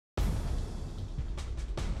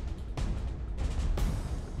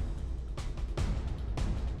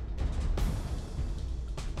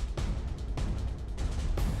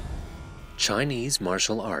Chinese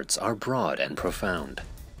martial arts are broad and profound.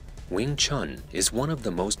 Wing Chun is one of the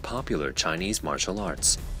most popular Chinese martial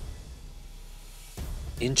arts.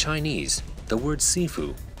 In Chinese, the word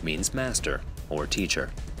Sifu means master or teacher.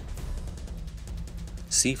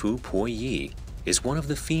 Sifu Pui Yee is one of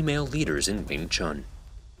the female leaders in Wing Chun.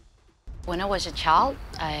 When I was a child,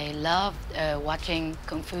 I loved watching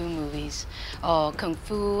Kung Fu movies or Kung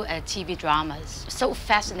Fu TV dramas. So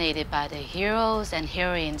fascinated by the heroes and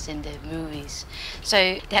heroines in the movies. So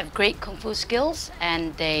they have great Kung Fu skills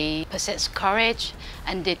and they possess courage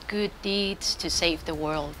and did good deeds to save the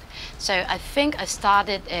world. So I think I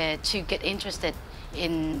started to get interested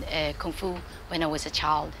in Kung Fu when I was a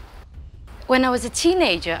child. When I was a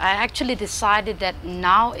teenager, I actually decided that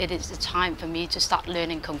now it is the time for me to start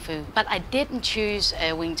learning Kung Fu. But I didn't choose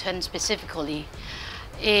Wing Chun specifically.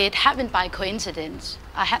 It happened by coincidence.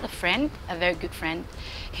 I had a friend, a very good friend,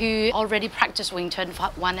 who already practiced Wing Chun for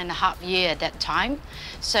 1.5 years at that time.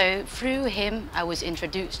 So through him, I was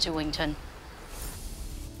introduced to Wing Chun.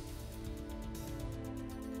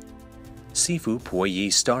 Sifu Pui Yee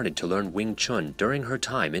started to learn Wing Chun during her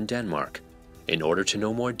time in Denmark, in order to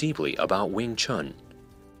know more deeply about Wing Chun.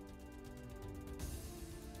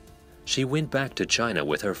 She went back to China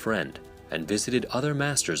with her friend and visited other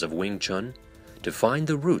masters of Wing Chun to find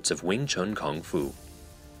the roots of Wing Chun Kung Fu.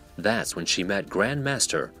 That's when she met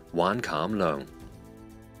Grandmaster WAN Kam-leung.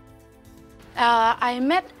 I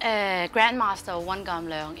met Grandmaster WAN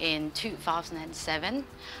Kam-leung in 2007.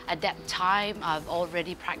 At that time, I've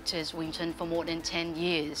already practiced Wing Chun for more than 10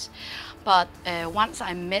 years. But once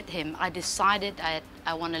I met him, I decided that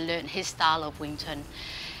I want to learn his style of Wing Chun.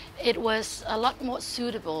 It was a lot more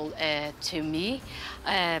suitable to me.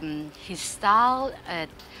 His style,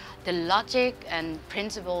 the logic and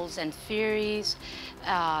principles and theories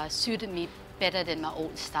suited me better than my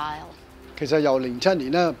old style. 其實由07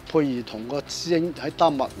年咧，佩儀同個師兄喺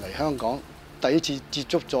丹麥嚟香港，第一次接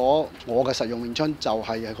觸咗我嘅實用詠春，就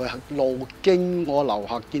係佢路經我樓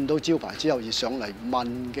下見到招牌之後而上嚟問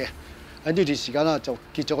嘅。喺呢段時間啦，就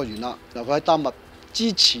結咗個緣啦。嗱，佢喺丹麥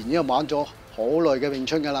之前已經玩咗好耐嘅詠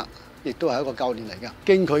春㗎啦，亦都係一個教練嚟㗎。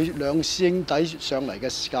經佢兩師兄弟上嚟嘅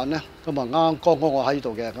時間咧，咁啊剛剛我喺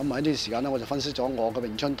度嘅，咁喺呢段時間咧，我就分析咗我嘅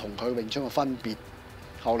詠春同佢詠春嘅分別。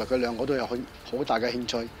後來佢兩個都有好大嘅興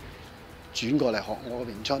趣。 轉過嚟學我嘅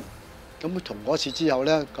詠春，咁同嗰次之後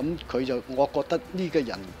呢，咁佢就我覺得呢個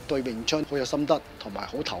人對詠春好有心得，同埋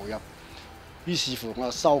好投入，於是乎我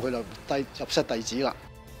就收佢入室弟子啦。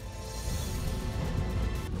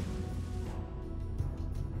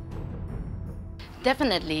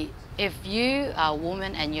Definitely, if you are a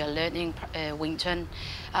woman and you're learning Wing Chun,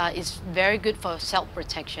 it's very good for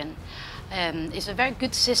self-protection. It's a very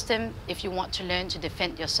good system if you want to learn to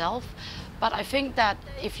defend yourself. But I think that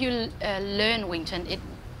if you learn Wing Chun, it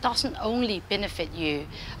doesn't only benefit you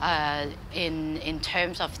in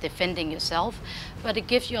terms of defending yourself, but it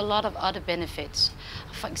gives you a lot of other benefits.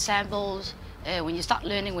 For example, when you start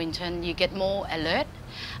learning Wing Chun, you get more alert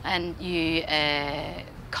and you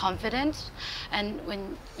confident, and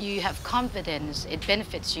when you have confidence, it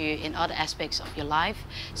benefits you in other aspects of your life.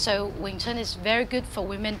 So Wing Chun is very good for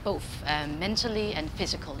women, both mentally and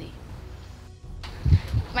physically.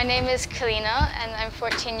 My name is Kalina and I'm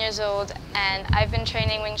 14 years old, and I've been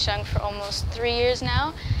training Wing Chun for almost 3 years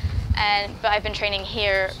now, but I've been training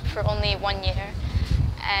here for only 1 year.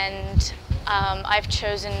 And I've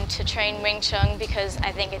chosen to train Wing Chun because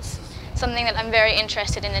I think it's something that I'm very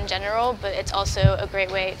interested in general, but it's also a great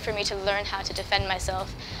way for me to learn how to defend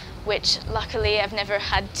myself, which luckily I've never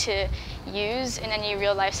had to use in any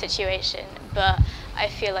real life situation. But I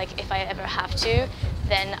feel like if I ever have to,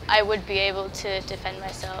 then I would be able to defend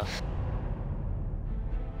myself.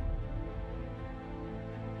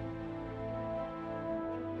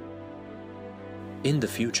 In the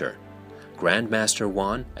future, Grandmaster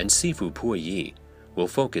WAN and Sifu Pui Yee will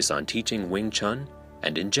focus on teaching Wing Chun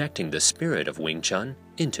and injecting the spirit of Wing Chun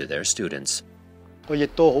into their students. 我亦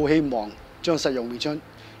都好希望將實用詠春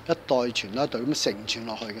一代傳一代咁承傳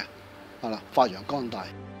落去嘅，係啦，發揚光大。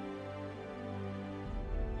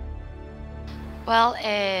 Well,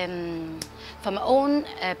 for my own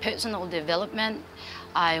personal development,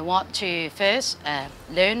 I want to first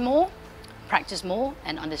learn more, practice more,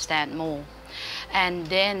 and understand more. And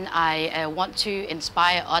then I want to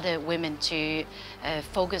inspire other women to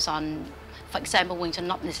focus on, for example, Wing Chun,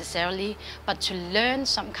 not necessarily, but to learn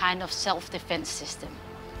some kind of self-defense system.